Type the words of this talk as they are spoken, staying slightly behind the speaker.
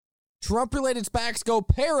Trump-related SPACs go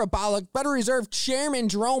parabolic, Federal Reserve Chairman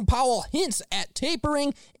Jerome Powell hints at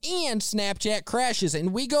tapering, and Snapchat crashes.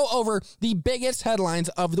 And we go over the biggest headlines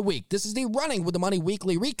of the week. This is the Running with the Money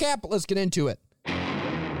Weekly Recap. Let's get into it.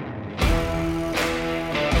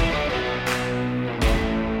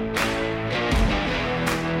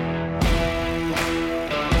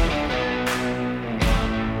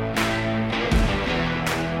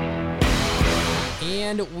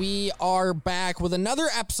 And we are back with another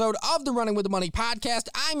episode of the Running with the Money podcast.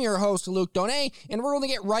 I'm your host, Luke Donay, and we're going to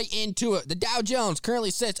get right into it. The Dow Jones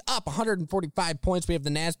currently sits up 145 points. We have the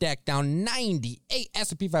NASDAQ down 98,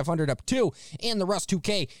 S&P 500 up 2, and the Russ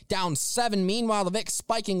 2K down 7. Meanwhile, the VIX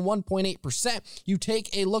spiking 1.8%. You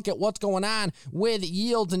take a look at what's going on with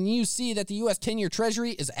yields, and you see that the U.S. 10-year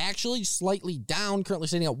Treasury is actually slightly down, currently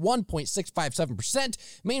sitting at 1.657%.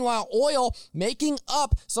 Meanwhile, oil making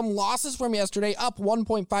up some losses from yesterday, up 1.54%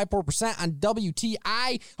 on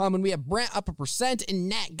WTI, and we have Brent up 1% and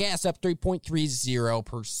nat gas up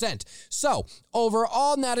 3.30%. So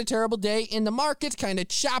overall, not a terrible day in the market, kind of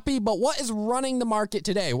choppy, but what is running the market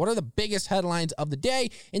today? What are the biggest headlines of the day?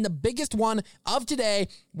 And the biggest one of today,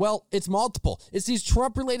 well, it's multiple. It's these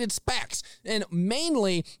Trump-related SPACs, and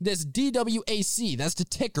mainly this DWAC, that's the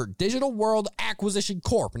ticker, Digital World Acquisition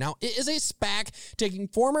Corp. Now, it is a SPAC taking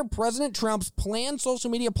former President Trump's planned social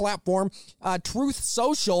media platform, Truth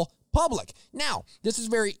Social, public. Now, this is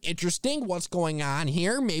very interesting. What's going on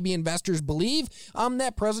here? Maybe investors believe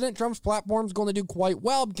that President Trump's platform is going to do quite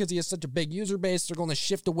well because he has such a big user base. They're going to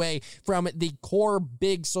shift away from the core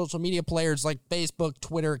big social media players like Facebook,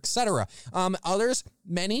 Twitter, etc. Others,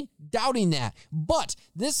 many, doubting that. But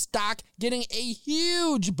this stock getting a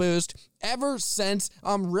huge boost ever since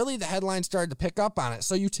really the headlines started to pick up on it.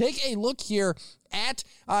 So you take a look here at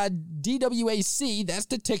DWAC, that's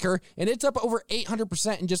the ticker, and it's up over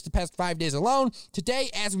 800% in just the past 5 days alone. Today,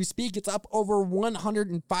 as we speak, it's up over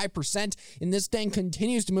 105%, and this thing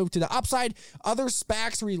continues to move to the upside. Other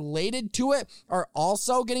SPACs related to it are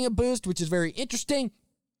also getting a boost, which is very interesting.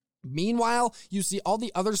 Meanwhile, you see all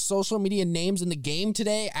the other social media names in the game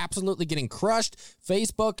today absolutely getting crushed.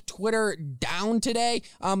 Facebook, Twitter down today,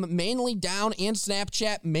 mainly down, and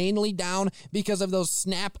Snapchat mainly down because of those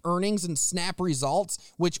Snap earnings and Snap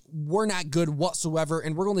results, which were not good whatsoever,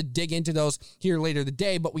 and we're going to dig into those here later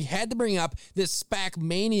today. But we had to bring up this SPAC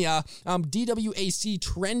mania, DWAC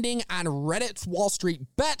trending on Reddit's Wall Street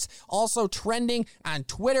Bets, also trending on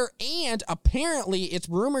Twitter, and apparently it's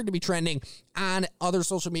rumored to be trending on other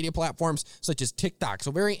social media platforms such as TikTok.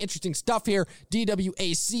 So very interesting stuff here.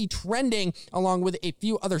 DWAC trending along with a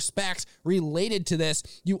few other SPACs related to this.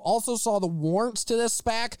 You also saw the warrants to this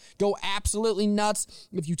SPAC go absolutely nuts.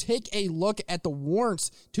 If you take a look at the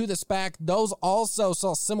warrants to the SPAC, those also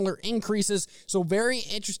saw similar increases. So very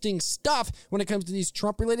interesting stuff when it comes to these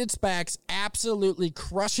Trump-related SPACs, absolutely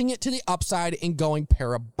crushing it to the upside and going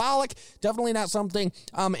parabolic. Definitely not something,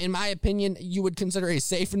 in my opinion, you would consider a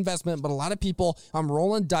safe investment, but a lot of people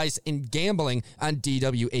rolling dice and gambling on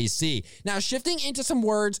DWAC. Now, shifting into some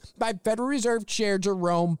words by Federal Reserve Chair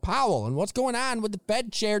Jerome Powell. And what's going on with the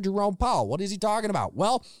Fed Chair Jerome Powell? What is he talking about?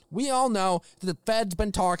 Well, we all know that the Fed's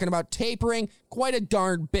been talking about tapering quite a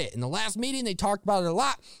darn bit. In the last meeting, they talked about it a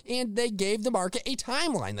lot, and they gave the market a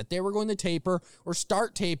timeline that they were going to taper or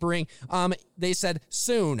start tapering. They said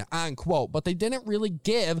soon, unquote, but they didn't really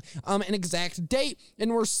give an exact date,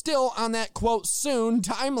 and we're still on that, quote, soon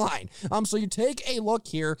timeline. So you take a look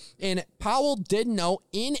here, and Powell did know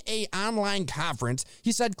in a online conference,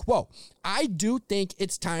 he said, quote, "I do think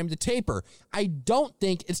it's time to taper. I don't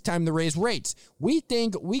think it's time to raise rates. We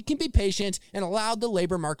think we can be patient and allow the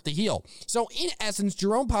labor market to heal." So in essence,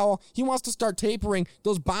 Jerome Powell, he wants to start tapering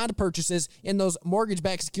those bond purchases and those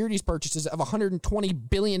mortgage-backed securities purchases of $120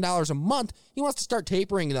 billion a month. He wants to start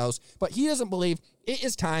tapering those, but he doesn't believe it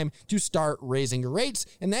is time to start raising rates.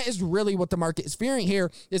 And that is really what the market is fearing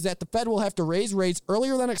here, is that the Fed will have to raise rates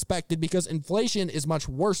earlier than expected because inflation is much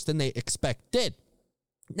worse than they expected.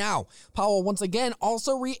 Now, Powell once again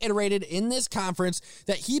also reiterated in this conference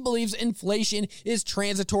that he believes inflation is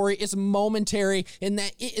transitory, it's momentary, and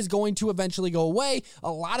that it is going to eventually go away. A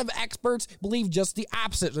lot of experts believe just the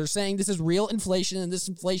opposite. They're saying this is real inflation, and this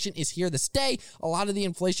inflation is here to stay. A lot of the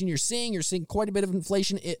inflation you're seeing quite a bit of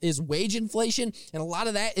inflation is wage inflation, and a lot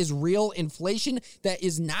of that is real inflation that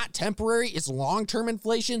is not temporary, it's long-term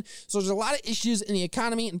inflation. So there's a lot of issues in the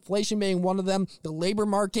economy, inflation being one of them. The labor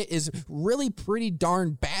market is really pretty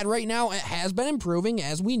darn bad right now. It has been improving,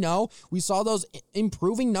 as we know. We saw those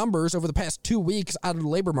improving numbers over the past 2 weeks out of the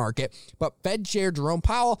labor market. But Fed Chair Jerome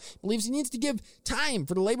Powell believes he needs to give time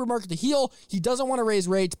for the labor market to heal. He doesn't want to raise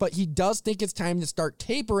rates, but he does think it's time to start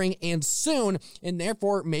tapering, and soon. And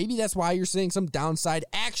therefore, maybe that's why you're seeing some downside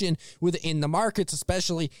action within the markets,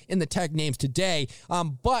 especially in the tech names today.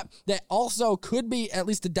 But that also could be, at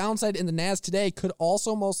least the downside in the NAS today, could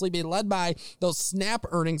also mostly be led by those Snap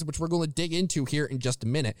earnings, which we're going to dig into here in just a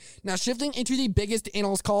minute. Now, shifting into the biggest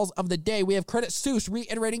analyst calls of the day, we have Credit Suisse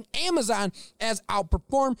reiterating Amazon as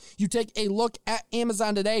outperform. You take a look at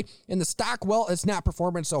Amazon today, and the stock, well, it's not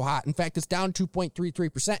performing so hot. In fact, it's down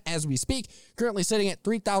 2.33% as we speak, currently sitting at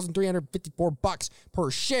 $3,354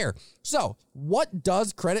 per share. So, what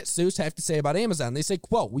does Credit Suisse have to say about Amazon? They say,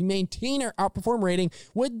 quote, "We maintain our outperform rating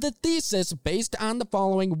with the thesis based on the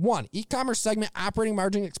following. 1, e-commerce segment operating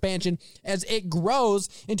margin expansion as it grows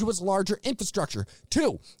into its larger infrastructure.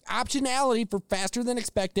 2, optionality for faster than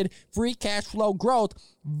expected free cash flow growth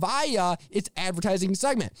via its advertising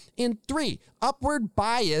segment. And 3, upward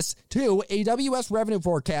bias to AWS revenue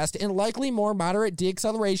forecast and likely more moderate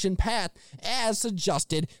deacceleration path as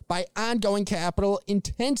suggested by ongoing capital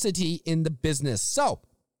intensity in the business." So,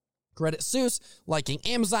 Credit Suisse liking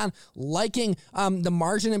Amazon, liking the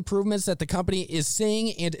margin improvements that the company is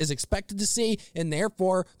seeing and is expected to see, and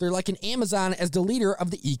therefore they're liking Amazon as the leader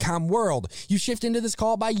of the e-com world. You shift into this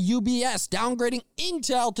call by UBS, downgrading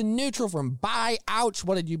Intel to neutral from buy. Ouch.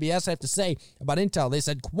 What did UBS have to say about Intel? They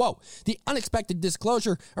said, quote, "The unexpected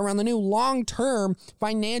disclosure around the new long-term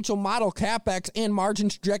financial model CapEx and margin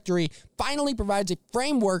trajectory finally provides a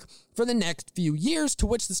framework for the next few years to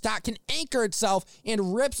which the stock can anchor itself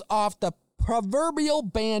and rips off the proverbial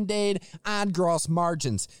Band-Aid on gross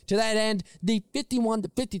margins. To that end, the 51 to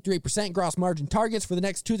 53% gross margin targets for the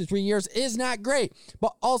next 2 to 3 years is not great,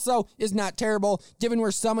 but also is not terrible given where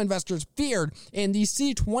some investors feared. And the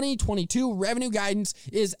C2022 revenue guidance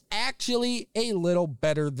is actually a little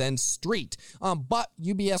better than street. But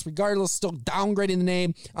UBS, regardless, still downgrading the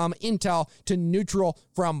name Intel to neutral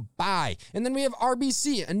from buy. And then we have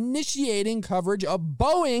RBC initiating coverage of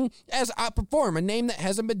Boeing as outperform, a name that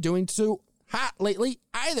hasn't been doing so hot lately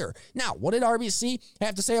either. Now, what did RBC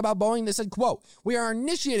have to say about Boeing? They said, quote, "We are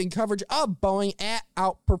initiating coverage of Boeing at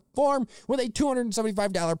outperform with a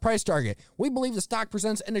 $275 price target. We believe the stock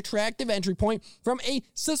presents an attractive entry point from a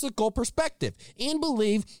cyclical perspective and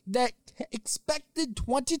believe that expected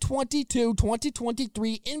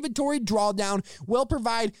 2022-2023 inventory drawdown will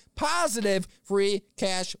provide positive free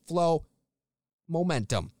cash flow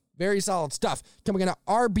momentum." Very solid stuff coming out of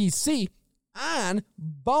RBC on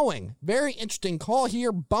Boeing. Very interesting call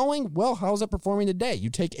here. Boeing, well, how's it performing today? You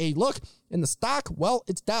take a look in the stock, well,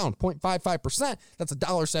 it's down 0.55%. That's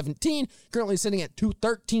 $1.17, currently sitting at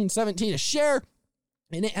 $213.17 a share.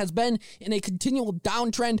 And it has been in a continual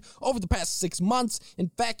downtrend over the past 6 months.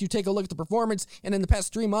 In fact, you take a look at the performance, and in the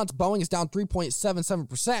past 3 months, Boeing is down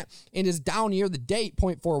 3.77% and is down year to date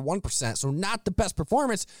 0.41%. So not the best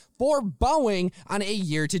performance for Boeing on a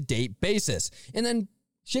year-to-date basis. And then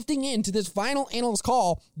shifting into this final analyst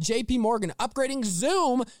call, JP Morgan upgrading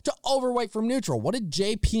Zoom to overweight from neutral. What did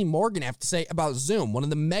JP Morgan have to say about Zoom, one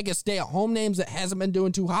of the mega stay-at-home names that hasn't been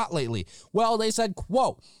doing too hot lately? Well, they said,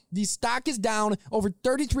 quote, "The stock is down over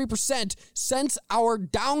 33% since our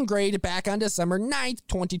downgrade back on December 9th,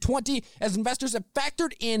 2020, as investors have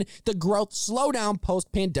factored in the growth slowdown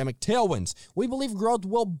post-pandemic tailwinds. We believe growth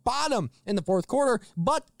will bottom in the fourth quarter,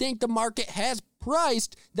 but think the market has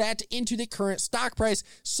priced that into the current stock price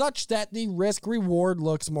such that the risk reward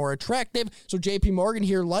looks more attractive." So JP Morgan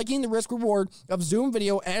here liking the risk reward of Zoom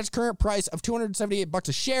Video at its current price of $278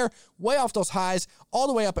 a share, way off those highs, all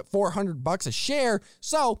the way up at $400 a share.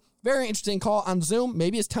 So very interesting call on Zoom.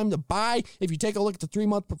 Maybe it's time to buy. If you take a look at the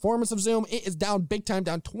 3-month performance of Zoom, it is down big time,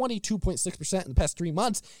 down 22.6% in the past 3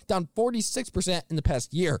 months, down 46% in the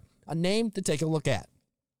past year. A name to take a look at.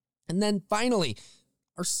 And then finally,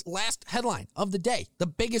 our last headline of the day, the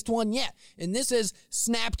biggest one yet, and this is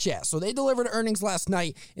Snapchat. So they delivered earnings last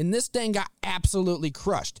night, and this thing got absolutely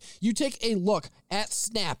crushed. You take a look at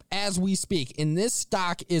Snap as we speak, and this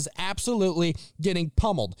stock is absolutely getting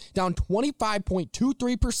pummeled, down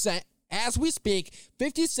 25.23%. As we speak,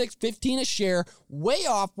 $56.15 a share, way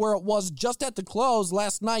off where it was just at the close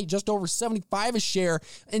last night, just over $75 a share.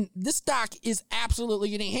 And this stock is absolutely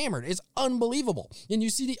getting hammered. It's unbelievable. And you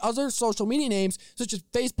see the other social media names, such as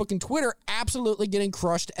Facebook and Twitter, absolutely getting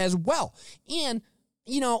crushed as well. And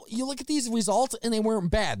you know, you look at these results and they weren't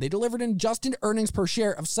bad. They delivered an adjusted earnings per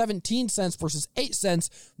share of 17 cents versus 8 cents,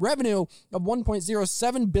 revenue of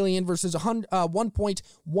 $1.07 billion versus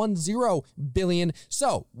 $1.10 billion.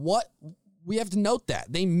 So what we have to note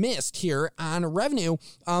that they missed here on revenue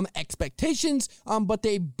expectations, but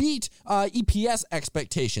they beat EPS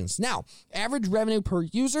expectations. Now, average revenue per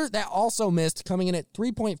user, that also missed, coming in at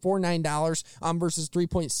 $3.49 versus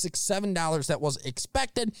 $3.67 that was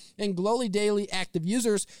expected. And globally daily active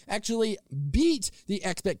users actually beat the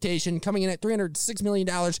expectation, coming in at $306 million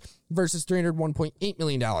versus $301.8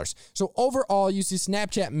 million. So overall, you see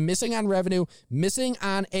Snapchat missing on revenue, missing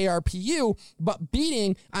on ARPU, but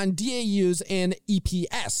beating on DAUs and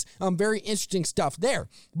EPS. Very interesting stuff there.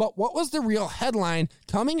 But what was the real headline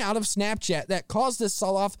coming out of Snapchat that caused this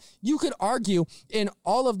sell-off, you could argue, in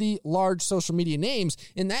all of the large social media names?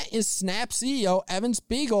 And that is Snap CEO Evan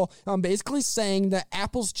Spiegel basically saying that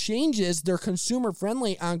Apple's changes, their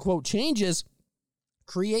consumer-friendly, unquote, changes,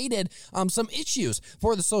 created some issues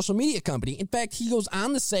for the social media company. In fact, he goes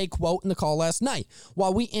on to say, quote, in the call last night,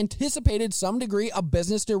 while we anticipated some degree of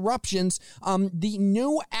business disruptions, the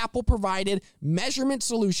new Apple-provided measurement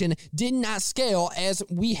solution did not scale as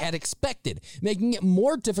we had expected, making it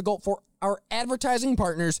more difficult for our advertising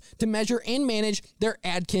partners to measure and manage their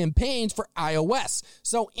ad campaigns for iOS.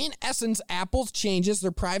 So in essence, Apple's changes,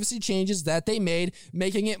 their privacy changes that they made,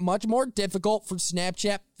 making it much more difficult for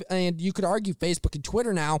Snapchat, and you could argue Facebook and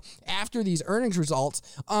Twitter now, after these earnings results,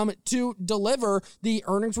 to deliver the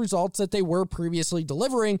earnings results that they were previously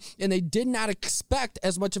delivering, and they did not expect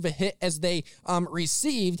as much of a hit as they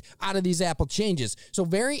received out of these Apple changes. So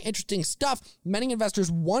very interesting stuff. Many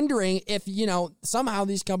investors wondering if, somehow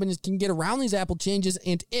these companies can get around these Apple changes,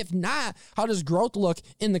 and if not, how does growth look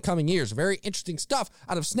in the coming years? Very interesting stuff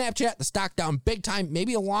out of Snapchat. The stock down big time,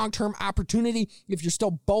 maybe a long-term opportunity if you're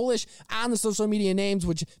still bullish on the social media names,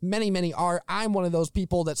 which many are. I'm one of those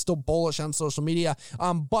people that's still bullish on social media,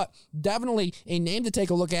 but definitely a name to take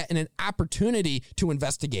a look at and an opportunity to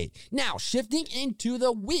investigate. Now, shifting into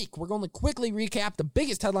the week, we're going to quickly recap the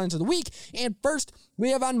biggest headlines of the week. And first, we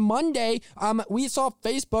have on Monday, we saw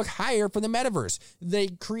Facebook hire for the metaverse. They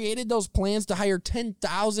created those plans to hire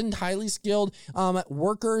 10,000 highly skilled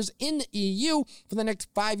workers in the EU for the next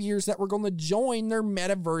 5 years that were going to join their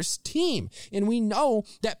metaverse team. And we know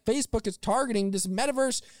that Facebook is targeting this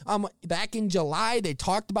metaverse. Back in July, they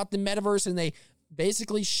talked about the metaverse and they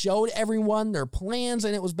basically showed everyone their plans,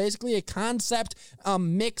 and it was basically a concept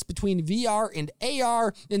mix between VR and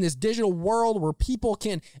AR in this digital world where people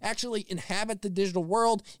can actually inhabit the digital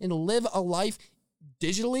world and live a life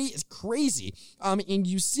digitally. Is crazy. And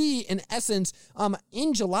you see, in essence,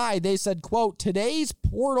 in July, they said, quote, today's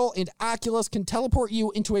Portal and Oculus can teleport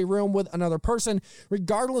you into a room with another person,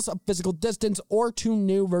 regardless of physical distance, or to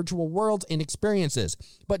new virtual worlds and experiences.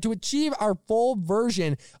 But to achieve our full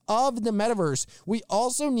version of the metaverse, we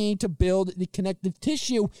also need to build the connective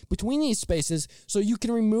tissue between these spaces so you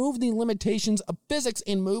can remove the limitations of physics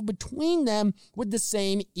and move between them with the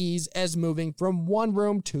same ease as moving from one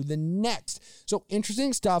room to the next. So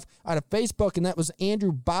interesting stuff out of Facebook, and that was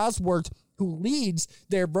Andrew Bosworth, who leads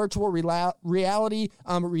their virtual reality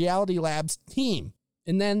labs team.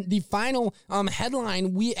 And then the final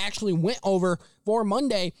headline we actually went over for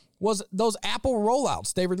Monday was those Apple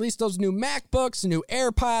rollouts. They released those new MacBooks, new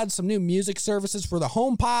AirPods, some new music services for the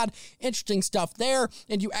HomePod. Interesting stuff there.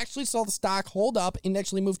 And you actually saw the stock hold up and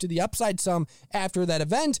actually move to the upside some after that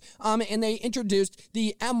event. And they introduced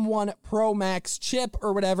the M1 Pro Max chip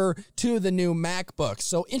or whatever to the new MacBook.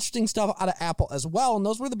 So interesting stuff out of Apple as well. And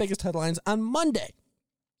those were the biggest headlines on Monday.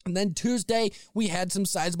 And then Tuesday, we had some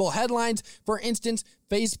sizable headlines. For instance,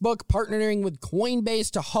 Facebook partnering with Coinbase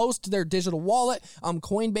to host their digital wallet.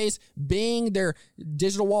 Coinbase being their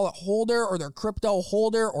digital wallet holder or their crypto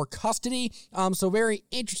holder or custody. So very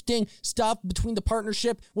interesting stuff between the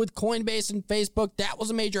partnership with Coinbase and Facebook. That was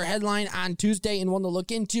a major headline on Tuesday and one to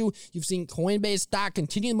look into. You've seen Coinbase stock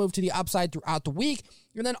continue to move to the upside throughout the week.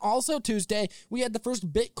 And then also Tuesday, we had the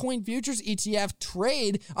first Bitcoin futures ETF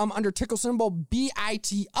trade under ticker symbol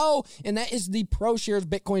BITO, and that is the ProShares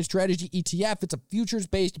Bitcoin Strategy ETF. It's a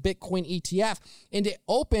futures-based Bitcoin ETF, and it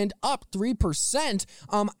opened up 3%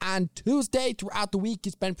 on Tuesday. Throughout the week,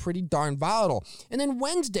 it's been pretty darn volatile. And then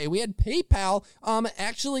Wednesday, we had PayPal.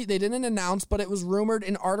 Actually, they didn't announce, but it was rumored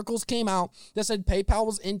and articles came out that said PayPal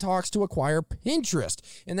was in talks to acquire Pinterest.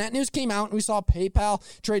 And that news came out, and we saw PayPal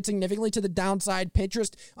trade significantly to the downside. Pinterest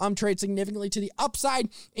trade significantly to the upside,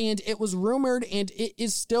 and it was rumored, and it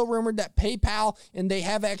is still rumored that PayPal, and they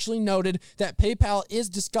have actually noted that PayPal is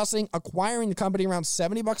discussing acquiring the company around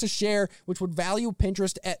 $70 a share, which would value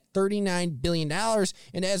Pinterest at $39 billion.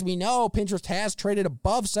 And as we know, Pinterest has traded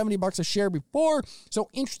above $70 a share before. So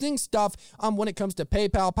interesting stuff when it comes to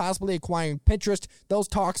PayPal possibly acquiring Pinterest. Those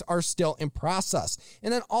talks are still in process.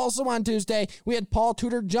 And then also on Tuesday, we had Paul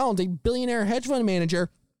Tudor Jones, a billionaire hedge fund manager,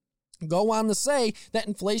 go on to say that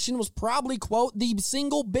inflation was probably, quote, the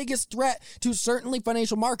single biggest threat to certainly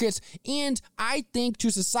financial markets and I think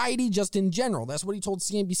to society just in general. That's what he told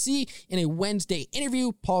CNBC in a Wednesday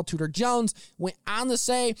interview. Paul Tudor Jones went on to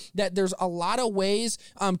say that there's a lot of ways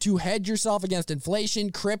to hedge yourself against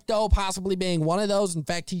inflation, crypto possibly being one of those. In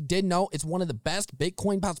fact, he did note it's one of the best,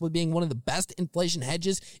 Bitcoin possibly being one of the best inflation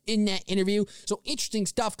hedges in that interview. So interesting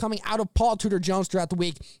stuff coming out of Paul Tudor Jones throughout the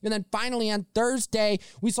week. And then finally on Thursday,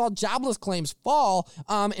 we saw jobless claims fall.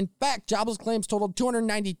 In fact, jobless claims totaled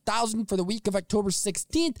 290,000 for the week of October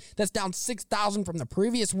 16th. That's down 6,000 from the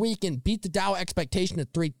previous week and beat the Dow expectation of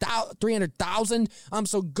 300,000.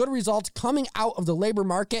 So good results coming out of the labor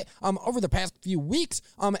market over the past few weeks.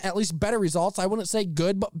 At least better results. I wouldn't say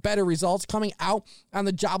good, but better results coming out on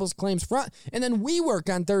the jobless claims front. And then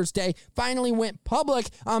WeWork on Thursday finally went public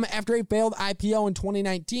after a failed IPO in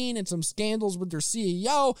 2019 and some scandals with their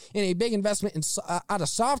CEO and a big investment out of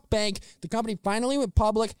SoftBank. The company finally went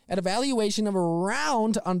public at a valuation of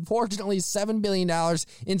around, unfortunately, $7 billion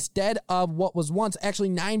instead of what was once, actually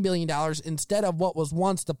 $9 billion instead of what was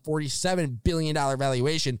once the $47 billion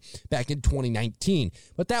valuation back in 2019.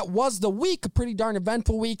 But that was the week, a pretty darn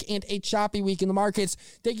eventful week and a choppy week in the markets.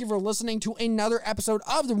 Thank you for listening to another episode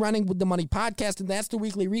of the Running with the Money podcast, and that's the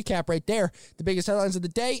weekly recap right there. The biggest headlines of the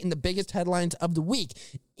day and the biggest headlines of the week.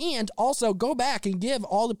 And also go back and give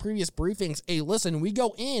all the previous briefings a listen. We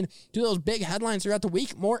go in to those big headlines throughout the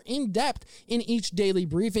week more in depth in each daily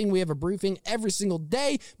briefing. We have a briefing every single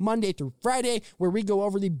day, Monday through Friday, where we go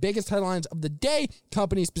over the biggest headlines of the day,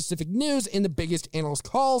 company specific news, and the biggest analyst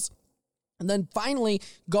calls. And then finally,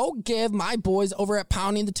 go give my boys over at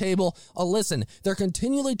Pounding the Table a listen. They're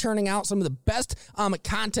continually turning out some of the best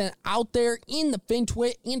content out there in the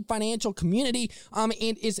FinTwit and financial community. And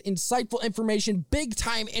it's insightful information, big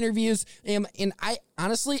time interviews. And I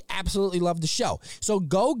honestly absolutely love the show. So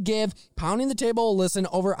go give Pounding the Table a listen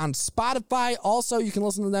over on Spotify. Also, you can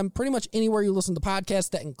listen to them pretty much anywhere you listen to podcasts.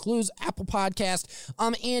 That includes Apple Podcasts.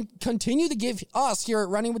 And continue to give us here at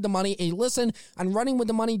Running with the Money a listen on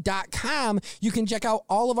runningwiththemoney.com. You can check out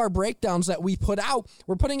all of our breakdowns that we put out.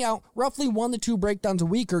 We're putting out roughly 1 to 2 breakdowns a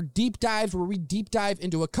week, or deep dives where we deep dive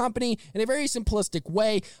into a company in a very simplistic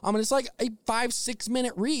way. And it's like a 5-6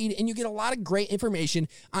 minute read, and you get a lot of great information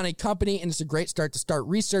on a company, and it's a great start to start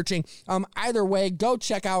researching. Either way, go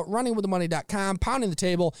check out runningwiththemoney.com, Pounding the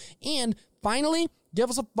Table, and finally, give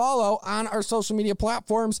us a follow on our social media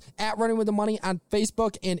platforms at Running with the Money on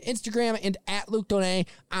Facebook and Instagram, and at Luke Donay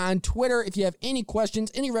on Twitter. If you have any questions,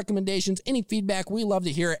 any recommendations, any feedback, we love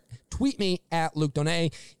to hear it. Tweet me at Luke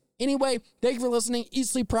Donay. Anyway, thank you for listening. Eat,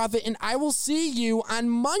 Sleep, Profit, and I will see you on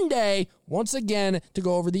Monday once again to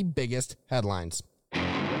go over the biggest headlines.